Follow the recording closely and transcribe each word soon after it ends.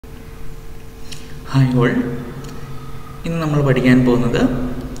Hi all. ഇന്ന് നമ്മൾ പഠിക്കാൻ പോകുന്നത്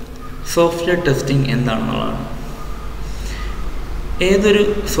സോഫ്റ്റ്വെയർ ടെസ്റ്റിംഗ് എന്താണെന്നുള്ളതാണ്. ഏതൊരു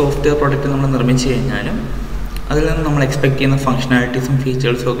സോഫ്റ്റ്വെയർ പ്രോഡക്റ്റ് നമ്മൾ നിർമ്മിച്ചു കഴിഞ്ഞാലും അതിൽ നിന്ന് നമ്മൾ എക്സ്പെക്ട് ചെയ്യുന്ന ഫങ്ഷനാലിറ്റീസും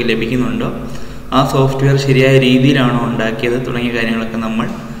ഫീച്ചേഴ്സും ഒക്കെ ലഭിക്കുന്നുണ്ടോ, ആ സോഫ്റ്റ്വെയർ ശരിയായ രീതിയിലാണോ ഉണ്ടാക്കിയത് തുടങ്ങിയ കാര്യങ്ങളൊക്കെ നമ്മൾ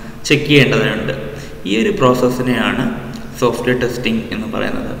ചെക്ക് ചെയ്യേണ്ടതുണ്ട്. ഈ ഒരു പ്രോസസ്സിനെയാണ് സോഫ്റ്റ്വെയർ ടെസ്റ്റിംഗ് എന്ന്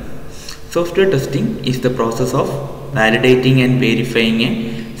പറയുന്നത്. Software testing is the process of validating and verifying A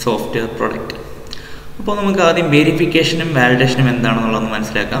software product. അപ്പോൾ നമുക്ക് ആദ്യം വെരിഫിക്കേഷനും വാലിഡേഷനും എന്താണെന്നുള്ളത്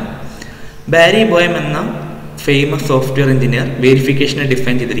മനസ്സിലാക്കാം. ബാരി ബോയം എന്ന ഫേമസ് സോഫ്റ്റ്വെയർ എഞ്ചിനീയർ വെരിഫിക്കേഷനെ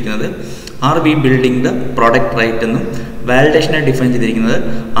ഡിഫൈൻ ചെയ്തിരിക്കുന്നത് R V building the product right എന്നും വാലിഡേഷനെ ഡിഫൈൻ ചെയ്തിരിക്കുന്നത്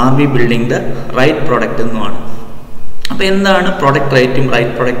R V building the right product എന്നുമാണ്. അപ്പോൾ എന്താണ് പ്രോഡക്റ്റ് റൈറ്റും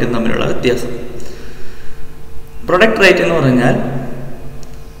റൈറ്റ് പ്രോഡക്റ്റും തമ്മിലുള്ള വ്യത്യാസം? പ്രോഡക്റ്റ് റൈറ്റ് എന്ന് പറഞ്ഞാൽ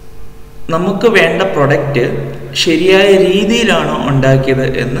നമുക്ക് വേണ്ട പ്രൊഡക്റ്റ് ശരിയായ രീതിയിലാണോ ഉണ്ടാക്കിയത്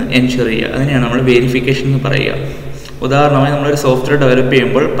എന്ന് എൻഷുർ ചെയ്യുക. അതിനെയാണ് നമ്മൾ വെരിഫിക്കേഷൻ എന്ന് പറയുക. ഉദാഹരണമായി നമ്മളൊരു സോഫ്റ്റ്വെയർ ഡെവലപ്പ്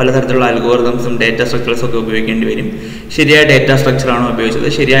ചെയ്യുമ്പോൾ പലതരത്തിലുള്ള അൽഗോറിതംസും ഡേറ്റ സ്ട്രക്ചേഴ്സും ഒക്കെ ഉപയോഗിക്കേണ്ടി വരും. ശരിയായ ഡേറ്റ സ്ട്രക്ചറാണോ ഉപയോഗിച്ചത്,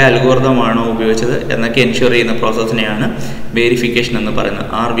 ശരിയായ അൽഗോറിതമാണോ ഉപയോഗിച്ചത് എന്നൊക്കെ എൻഷുർ ചെയ്യുന്ന പ്രോസസ്സിനെയാണ് വെരിഫിക്കേഷൻ എന്ന്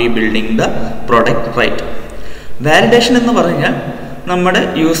പറയുന്നത്. R V building the product right. Validation എന്ന് പറഞ്ഞാൽ നമ്മുടെ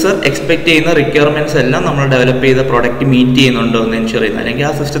യൂസർ എക്സ്പെക്ട് ചെയ്യുന്ന റിക്വയർമെൻറ്റ്സ് എല്ലാം നമ്മൾ ഡെവലപ്പ് ചെയ്ത പ്രോഡക്റ്റ് മീറ്റ് ചെയ്യുന്നുണ്ടോ എന്ന് എൻഷുർ ചെയ്യുന്നത്, അല്ലെങ്കിൽ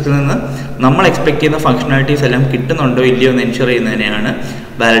ആ സിസ്റ്റത്തിൽ നിന്ന് നമ്മൾ എക്സ്പെക്ട് ചെയ്യുന്ന ഫങ്ഷനാലിറ്റീസ് എല്ലാം കിട്ടുന്നുണ്ടോ ഇല്ലയോ എന്ന് എൻഷുർ ചെയ്യുന്നതിനെയാണ്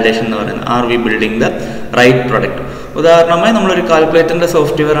വാലിഡേഷൻ എന്ന് പറയുന്നത്. R V building the right product. ഉദാഹരണമായി നമ്മളൊരു കാൽക്കുലേറ്ററിൻ്റെ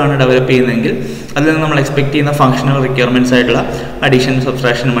സോഫ്റ്റ്വെയർ ആണ് ഡെവലപ്പ് ചെയ്യുന്നതെങ്കിൽ അതിൽ നിന്ന് നമ്മൾ എക്സ്പെക്ട് ചെയ്യുന്ന ഫങ്ഷണൽ റിക്വയർമെൻറ്റ്സ് ആയിട്ടുള്ള അഡീഷൻ,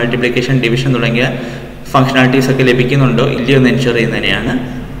 സബ്സ്ട്രാക്ഷൻ, മൾട്ടിപ്ലിക്കേഷൻ, ഡിവിഷൻ തുടങ്ങിയ ഫങ്ഷനാലിറ്റീസ് ഒക്കെ ലഭിക്കുന്നുണ്ടോ ഇല്ലയോ എന്ന് എൻഷുർ ചെയ്യുന്നതിനെയാണ്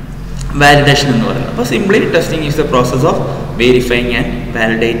വാലിഡേഷൻ എന്ന് പറയുന്നത്. അപ്പോൾ simply testing is the process of verifying and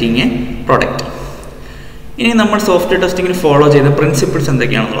validating A product. ഇനി നമ്മൾ സോഫ്റ്റ്വെയർ ടെസ്റ്റിങ്ങിന് ഫോളോ ചെയ്യുന്ന പ്രിൻസിപ്പിൾസ്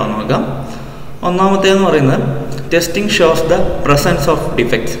എന്തൊക്കെയാണെന്നുള്ളത് നോക്കാം. ഒന്നാമത്തേതെന്ന് പറയുന്നത് testing shows the presence of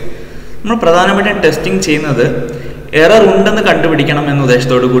defects. നമ്മൾ പ്രധാനമായിട്ടും ടെസ്റ്റിംഗ് ചെയ്യുന്നത് എറർ ഉണ്ടെന്ന് കണ്ടുപിടിക്കണം എന്ന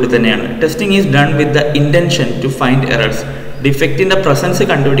ഉദ്ദേശത്തോടു കൂടി തന്നെയാണ്. Testing is done with the intention to find errors. ഡിഫക്റ്റിൻ്റെ presence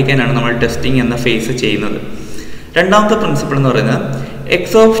കണ്ടുപിടിക്കാനാണ് നമ്മൾ ടെസ്റ്റിംഗ് എന്ന ഫേസ് ചെയ്യുന്നത്. രണ്ടാമത്തെ പ്രിൻസിപ്പിൾ എന്ന് പറയുന്നത്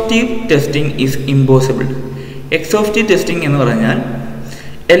exhaustive testing is impossible. Exhaustive testing എന്ന് പറഞ്ഞാൽ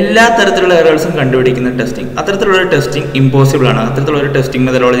എല്ലാ തരത്തിലുള്ള എറേഴ്സും കണ്ടുപിടിക്കുന്ന ടെസ്റ്റിംഗ്. അത്തരത്തിലുള്ള ടെസ്റ്റിംഗ് ഇമ്പോസിബിൾ ആണ്. അത്തരത്തിലുള്ള ഒരു ടെസ്റ്റിംഗ്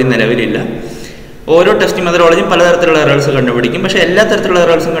മെത്തഡോളജി നിലവിലില്ല. ഓരോ ടെസ്റ്റിംഗ് മെത്തഡോളജിയും പലതരത്തിലുള്ള എറേഴ്സ് കണ്ടുപിടിക്കും. പക്ഷേ എല്ലാ തരത്തിലുള്ള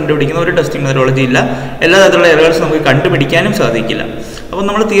എറേഴ്സും കണ്ടുപിടിക്കുന്ന ഒരു ടെസ്റ്റിംഗ് മെത്തഡോളജി ഇല്ല. എല്ലാ തരത്തിലുള്ള എറേഴ്സ് നമുക്ക് കണ്ടുപിടിക്കാനും സാധിക്കില്ല. അപ്പോൾ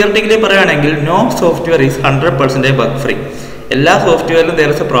നമ്മൾ തിയററ്റിക്കലി പറയുകയാണെങ്കിൽ no software is 100% bug free. എല്ലാ സോഫ്റ്റ്വെയറിലും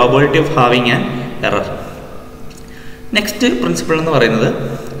there is A probability of having an error. Next principle എന്ന് പറയുന്നത്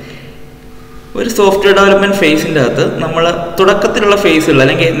ഒരു സോഫ്റ്റ്വെയർ ഡെവലപ്മെൻറ്റ് ഫേസിൻ്റെ അകത്ത് നമ്മൾ തുടക്കത്തിലുള്ള ഫേസുകൾ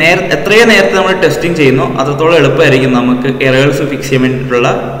അല്ലെങ്കിൽ എത്രയും നേരത്തെ നമ്മൾ ടെസ്റ്റിംഗ് ചെയ്യുന്നോ അത്രത്തോളം എളുപ്പമായിരിക്കും നമുക്ക് എറേഴ്സ് ഫിക്സ് ചെയ്യാൻ വേണ്ടിയിട്ടുള്ള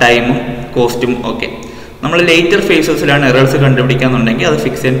ടൈമും കോസ്റ്റും ഒക്കെ. നമ്മൾ ലേറ്റർ ഫേസസിലാണ് എറേഴ്സ് കണ്ടുപിടിക്കാന്നുണ്ടെങ്കിൽ അത്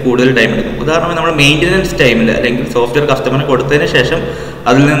ഫിക്സ് ചെയ്യാൻ കൂടുതൽ ടൈം എടുക്കും. ഉദാഹരണമായി നമ്മൾ മെയിൻ്റനൻസ് ടൈമിൽ അല്ലെങ്കിൽ സോഫ്റ്റ്വെയർ കസ്റ്റമറിന് കൊടുത്തതിന് ശേഷം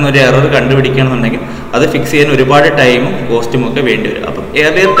അതിൽ നിന്നൊരു എറർ കണ്ടുപിടിക്കുകയാണെന്നുണ്ടെങ്കിൽ അത് ഫിക്സ് ചെയ്യാൻ ഒരുപാട് ടൈമും കോസ്റ്റും ഒക്കെ വേണ്ടി വരും. അപ്പം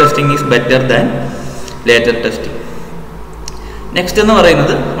earlier testing is better than later testing. Next എന്ന്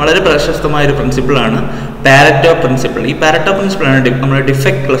പറയുന്നത് വളരെ പ്രശസ്തമായൊരു പ്രിൻസിപ്പിളാണ് പാരറ്റോ പ്രിൻസിപ്പിൾ. ഈ പാരറ്റോ പ്രിൻസിപ്പിളാണ് നമ്മൾ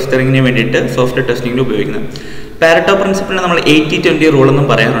ഡിഫക്റ്റ് ക്ലസ്റ്ററിങ്ങിന് വേണ്ടിയിട്ട് സോഫ്റ്റ്വെയർ ടെസ്റ്റിങ്ങിൽ ഉപയോഗിക്കുന്നത്. പാരറ്റോ പ്രിൻസിപ്പിളിനെ നമ്മൾ 80-20 റൂൾ എന്നും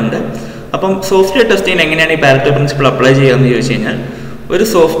പറയാറുണ്ട്. അപ്പം സോഫ്റ്റ്വെയർ ടെസ്റ്റിങ്ങിന് എങ്ങനെയാണ് ഈ പാരറ്റോ പ്രിൻസിപ്പിൾ അപ്ലൈ ചെയ്യുകയെന്ന് ചോദിച്ചു കഴിഞ്ഞാൽ ഒരു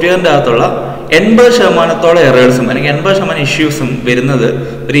സോഫ്റ്റ്വെയറിൻ്റെ അകത്തുള്ള 80% എറേഴ്സും അല്ലെങ്കിൽ 80% ഇഷ്യൂസും വരുന്നത്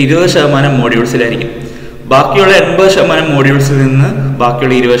ഒരു 20% മോഡ്യൂൾസിലായിരിക്കും. ബാക്കിയുള്ള 80% മോഡ്യൂൾസിൽ നിന്ന്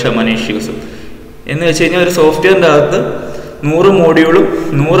ബാക്കിയുള്ള 20% ഇഷ്യൂസും എന്ന് വെച്ച് കഴിഞ്ഞാൽ ഒരു സോഫ്റ്റ്വെയറിൻ്റെ അകത്ത് 100 മോഡ്യൂളും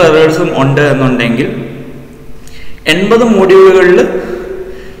 100 എറേഴ്സും ഉണ്ട് എന്നുണ്ടെങ്കിൽ 80 മോഡ്യൂളുകളിൽ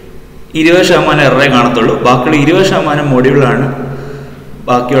 20% എററേ കാണത്തുള്ളൂ. ബാക്കിയുള്ള 20% മോഡ്യൂളാണ്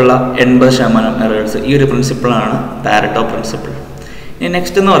ബാക്കിയുള്ള 80% എറേഴ്സ്. ഈ ഒരു പ്രിൻസിപ്പിളാണ് പാരറ്റോ പ്രിൻസിപ്പിൾ. ഇനി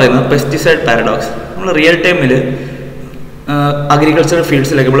നെക്സ്റ്റ് എന്ന് പറയുന്നത് പെസ്റ്റിസൈഡ് പാരഡോക്സ്. നമ്മൾ റിയൽ ടൈമിൽ അഗ്രികൾച്ചറൽ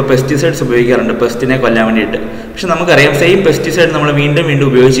ഫീൽഡ്സിലൊക്കെ നമ്മൾ പെസ്റ്റിസൈഡ്സ് ഉപയോഗിക്കാറുണ്ട് പെസ്റ്റിനെ കൊല്ലാൻ വേണ്ടിയിട്ട്. പക്ഷെ നമുക്കറിയാം സെയിം പെസ്റ്റിസൈഡ് നമ്മൾ വീണ്ടും വീണ്ടും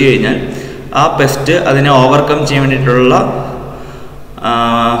ഉപയോഗിച്ച് കഴിഞ്ഞാൽ ആ പെസ്റ്റ് അതിനെ ഓവർകം ചെയ്യാൻ വേണ്ടിയിട്ടുള്ള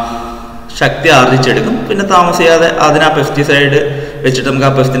ശക്തി ആർജിച്ചെടുക്കും. പിന്നെ താമസിയാതെ അതിന് ആ പെസ്റ്റിസൈഡ് വെച്ചിട്ട് നമുക്ക്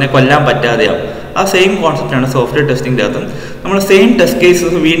ആ പെസ്റ്റിനെ കൊല്ലാൻ പറ്റാതെയാവും. ആ സെയിം കോൺസെപ്റ്റാണ് സോഫ്റ്റ്വെയർ ടെസ്റ്റിംഗിൻ്റെ അകത്തും. നമ്മൾ സെയിം ടെസ്റ്റ്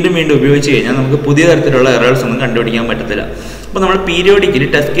കേസസ് വീണ്ടും വീണ്ടും ഉപയോഗിച്ച് കഴിഞ്ഞാൽ നമുക്ക് പുതിയ തരത്തിലുള്ള എറേഴ്സ് ഒന്നും കണ്ടുപിടിക്കാൻ പറ്റത്തില്ല. അപ്പോൾ നമ്മൾ പീരിയോഡിക്കലി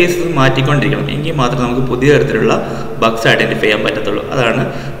ടെസ്റ്റ് കേസസ് മാറ്റിക്കൊണ്ടിരിക്കണം. എങ്കിൽ മാത്രമേ നമുക്ക് പുതിയ തരത്തിലുള്ള ബഗ്സ് ഐഡൻറ്റിഫൈ ചെയ്യാൻ പറ്റത്തുള്ളൂ. അതാണ്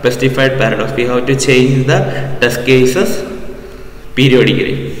പെസ്റ്റിഫൈഡ് paradox. We have to change the test cases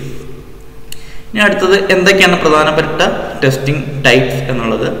periodically. ഇനി അടുത്തത് എന്തൊക്കെയാണ് പ്രധാനപ്പെട്ട ടെസ്റ്റിംഗ് ടൈപ്സ്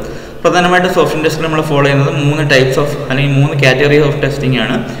എന്നുള്ളത്. പ്രധാനമായിട്ടും സോഫ്റ്റ്വെയർ ടെസ്റ്റിംഗ് നമ്മൾ ഫോളോ ചെയ്യുന്നത് 3 ടൈപ്സ് ഓഫ് അല്ലെങ്കിൽ 3 കാറ്റഗറീസ് ഓഫ് ടെസ്റ്റിംഗ്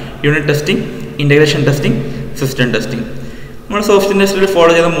ആണ്. Unit testing, integration testing, system testing. നമ്മൾ സോഫ്റ്റ്വെയർ ടെസ്റ്റിൽ ഫോളോ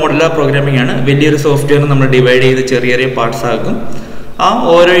ചെയ്യുന്ന മോഡുലാർ പ്രോഗ്രാമിംഗ് ആണ്. വലിയൊരു സോഫ്റ്റ്വെയർ നമ്മൾ ഡിവൈഡ് ചെയ്ത് ചെറിയ ചെറിയ പാർട്സ് ആക്കും. ആ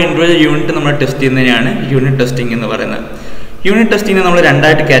ഓരോ ഇൻഡിവിജ്വൽ യൂണിറ്റ് നമ്മൾ ടെസ്റ്റ് ചെയ്യുന്നതിനാണ് യൂണിറ്റ് ടെസ്റ്റിംഗ് എന്ന് പറയുന്നത്. യൂണിറ്റ് ടെസ്റ്റിംഗ് നമ്മൾ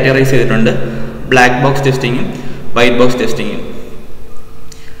രണ്ടായിട്ട് കാറ്റഗറൈസ് ചെയ്തിട്ടുണ്ട്, black box ടെസ്റ്റിങ്ങും white box ടെസ്റ്റിങ്ങും.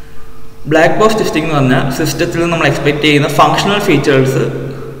 Black box testing എന്ന് പറഞ്ഞാൽ സിസ്റ്റത്തിൽ നമ്മൾ എക്സ്പെക്ട് ചെയ്യുന്ന ഫങ്ഷണൽ ഫീച്ചേഴ്സ്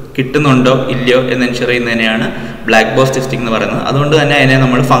കിട്ടുന്നുണ്ടോ ഇല്ലയോ എന്ന് എൻഷുർ ചെയ്യുന്നതിനെയാണ് ബ്ലാക്ക് ബോക്സ് ടെസ്റ്റിംഗ് എന്ന് പറയുന്നത്. അതുകൊണ്ട് തന്നെ അതിനെ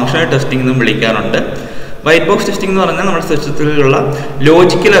നമ്മൾ ഫങ്ഷണൽ ടെസ്റ്റിംഗ് എന്നും വിളിക്കാറുണ്ട്. വൈറ്റ് ബോക്സ് ടെസ്റ്റിംഗ് എന്ന് പറഞ്ഞാൽ നമ്മുടെ സിസ്റ്റത്തിലുള്ള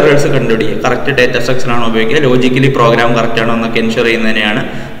ലോജിക്കൽ എറേഴ്സ് കണ്ടുപിടിക്കുക, കറക്റ്റ് ഡേറ്റ സ്ട്രക്ചർ ആണോ ഉപയോഗിക്കുക, ലോജിക്കലി പ്രോഗ്രാം കറക്റ്റ് ആണോ എന്നൊക്കെ എൻഷുർ ചെയ്യുന്നതിനെയാണ്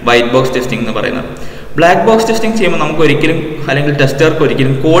വൈറ്റ് ബോക്സ് ടെസ്റ്റിംഗ് എന്ന് പറയുന്നത്. ബ്ലാക്ക് ബോക്സ് ടെസ്റ്റിംഗ് ചെയ്യുമ്പോൾ നമുക്ക് ഒരിക്കലും, അല്ലെങ്കിൽ ടെസ്റ്റർക്ക്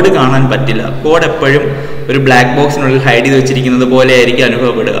ഒരിക്കലും കോഡ് കാണാൻ പറ്റില്ല. കോഡ് എപ്പോഴും ഒരു ബ്ലാക്ക് ബോക്സിനുള്ളിൽ ഹൈഡ് ചെയ്ത് വെച്ചിരിക്കുന്നത് പോലെ ആയിരിക്കും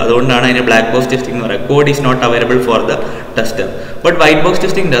അനുഭവപ്പെടുക. അതുകൊണ്ടാണ് അതിന് ബ്ലാക്ക് ബോക്സ് ടെസ്റ്റിംഗ് എന്ന് പറയുന്നത്. Code is not available for the tester. But white box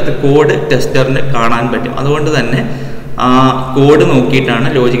ടെസ്റ്റിംഗിൻ്റെ അകത്ത് കോഡ് ടെസ്റ്ററിന് കാണാൻ പറ്റും. അതുകൊണ്ട് തന്നെ ആ കോഡ് നോക്കിയിട്ടാണ്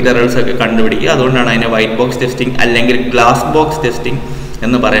ലോജിക്കൽ എറേഴ്സ് ഒക്കെ കണ്ടുപിടിക്കുക. അതുകൊണ്ടാണ് അതിനെ വൈറ്റ് ബോക്സ് ടെസ്റ്റിംഗ് അല്ലെങ്കിൽ ഗ്ലാസ് ബോക്സ് ടെസ്റ്റിംഗ്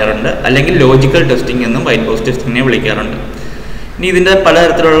എന്ന് പറയാറുണ്ട്, അല്ലെങ്കിൽ ലോജിക്കൽ ടെസ്റ്റിംഗ് എന്നും വൈറ്റ് ബോക്സ് ടെസ്റ്റിങ്ങിനെ വിളിക്കാറുണ്ട്. ഇനി ഇതിൻ്റെ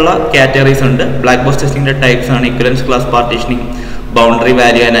പലതരത്തിലുള്ള കാറ്റഗറീസ് ഉണ്ട്. ബ്ലാക്ക് ബോക്സ് ടെസ്റ്റിങ്ങിൻ്റെ ടൈപ്സ് ആണ് ഇക്വലൻസ് class partitioning, boundary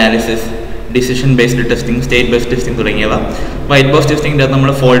value analysis, decision based testing, state based testing തുടങ്ങിയവ. വൈറ്റ് ബോക്സ് ടെസ്റ്റിങ്ങിൻ്റെ അകത്ത്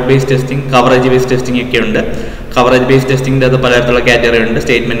നമ്മൾ fault based testing, coverage based testing ഒക്കെ ഉണ്ട്. കവറേജ് ബേസ്ഡ് ടെസ്റ്റിങ്ങിൻ്റെ അത് പലതരത്തിലുള്ള കാറ്റഗറി ഉണ്ട്.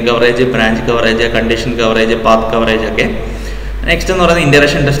 Statement coverage, branch coverage, condition coverage, path coverage ഒക്കെ. നെക്സ്റ്റ് എന്ന് പറയുന്നത്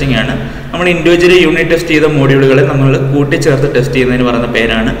ഇൻ്റഗ്രേഷൻ ടെസ്റ്റിംഗ് ആണ്. നമ്മൾ ഇൻഡിവിജ്വലി യൂണിറ്റ് ടെസ്റ്റ് ചെയ്ത മോഡ്യൂളുകളെ നമ്മൾ കൂട്ടിച്ചേർത്ത് ടെസ്റ്റ് ചെയ്യുന്നതിന് പറയുന്ന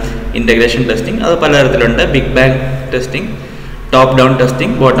പേരാണ് ഇൻ്റഗ്രേഷൻ ടെസ്റ്റിംഗ്. അത് പലതരത്തിലുണ്ട്. Big bang testing, top down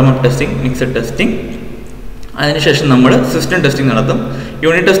testing, bottom up testing, mixed testing. അതിനുശേഷം നമ്മൾ സിസ്റ്റം ടെസ്റ്റിംഗ് നടത്തും.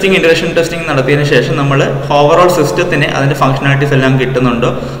 യൂണിറ്റ് ടെസ്റ്റിംഗ്, ഇൻ്റഗ്രേഷൻ ടെസ്റ്റിംഗ് നടത്തിയതിന് ശേഷം നമ്മൾ ഓവറോൾ സിസ്റ്റത്തിന് അതിൻ്റെ ഫംഗ്ഷനാലിറ്റീസ് എല്ലാം കിട്ടുന്നുണ്ടോ,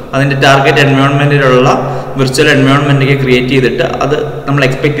 അതിൻ്റെ ടാർഗറ്റ് എൻവയോൺമെൻറ്റിലുള്ള വിർച്വൽ എൻവയോൺമെൻറ്റൊക്കെ ക്രിയേറ്റ് ചെയ്തിട്ട് അത് നമ്മൾ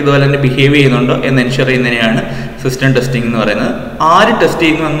എക്സ്പെക്ട് ചെയ്ത പോലെ തന്നെ ബിഹേവ് ചെയ്യുന്നുണ്ടോ എന്ന് എൻഷുർ ചെയ്യുന്നതിനെയാണ് സിസ്റ്റം ടെസ്റ്റിംഗ് എന്ന് പറയുന്നത്. ആര് ടെസ്റ്റ്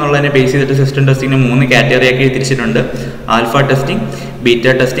ചെയ്യുന്നു എന്നുള്ളതിനെ ബേസ് ചെയ്തിട്ട് സിസ്റ്റം ടെസ്റ്റിങ്ങിന് 3 കാറ്റഗറിയാക്കി തിരിച്ചിട്ടുണ്ട്. Alpha testing, beta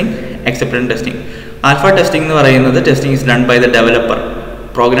testing, acceptance testing. Alpha testing എന്ന് പറയുന്നത് testing is done by the developer.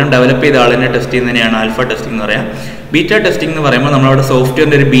 Programme develop ചെയ്ത ആളിനെ ടെസ്റ്റ് ചെയ്യുന്നതിനെയാണ് ആൽഫ ടെസ്റ്റിംഗ് എന്ന് പറയാം. ബീറ്റ ടെസ്റ്റിംഗ് എന്ന് പറയുമ്പോൾ നമ്മളവിടെ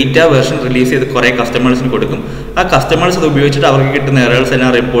സോഫ്റ്റ്വെയറിൻ്റെ ഒരു ബീറ്റ വേർഷൻ റിലീസ് ചെയ്ത് കുറേ കസ്റ്റമേഴ്സിന് കൊടുക്കും. ആ കസ്റ്റമേഴ്സ് അത് ഉപയോഗിച്ചിട്ട് അവർക്ക് കിട്ടുന്ന എറേഴ്സ് എല്ലാം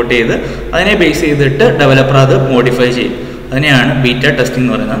റിപ്പോർട്ട് ചെയ്ത് അതിനെ ബേസ് ചെയ്തിട്ട് ഡെവലപ്പർ അത് മോഡിഫൈ ചെയ്യും. അതിനെയാണ് ബീറ്റ ടെസ്റ്റിംഗ്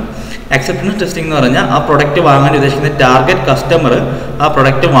എന്ന് പറയുന്നത്. അക്സെപ്റ്റൻസ് ടെസ്റ്റിംഗ് എന്ന് പറഞ്ഞാൽ ആ പ്രൊഡക്റ്റ് വാങ്ങാൻ ഉദ്ദേശിക്കുന്ന ടാർഗറ്റ് കസ്റ്റമർ ആ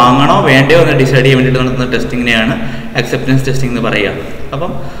പ്രൊഡക്റ്റ് വാങ്ങണോ വേണ്ടയോ എന്ന് ഡിസൈഡ് ചെയ്യാൻ വേണ്ടിയിട്ട് നടത്തുന്ന ടെസ്റ്റിങ്ങിനെയാണ് അക്സെപ്റ്റൻസ് ടെസ്റ്റിംഗ് എന്ന് പറയുക.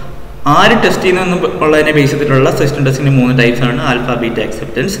 അപ്പം ആര് ടെസ്റ്റ് ചെയ്യുന്നു ഉള്ളതിനെ ബേസ് ചെയ്തിട്ടുള്ള സിസ്റ്റം ടെസ്റ്റിംഗ് 3 ടൈപ്സ് ആണ്: ആൽഫ, ബീറ്റ,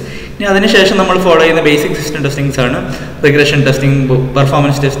 അക്സെപ്റ്റൻസ്. ഇനി അതിനുശേഷം നമ്മൾ ഫോളോ ചെയ്യുന്ന ബേസിക് സിസ്റ്റം ടെസ്റ്റിംഗ്സ് ആണ് regression testing,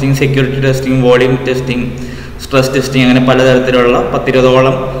 performance testing, security testing, volume testing, stress testing. അങ്ങനെ പലതരത്തിലുള്ള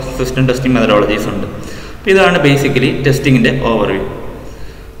 10-20ഓളം സിസ്റ്റം ടെസ്റ്റിംഗ് മെത്തഡോളജീസ് ഉണ്ട്. അപ്പോൾ ഇതാണ് ബേസിക്കലി ടെസ്റ്റിങ്ങിൻ്റെ ഓവർവ്യൂ.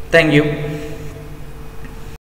 Thank you.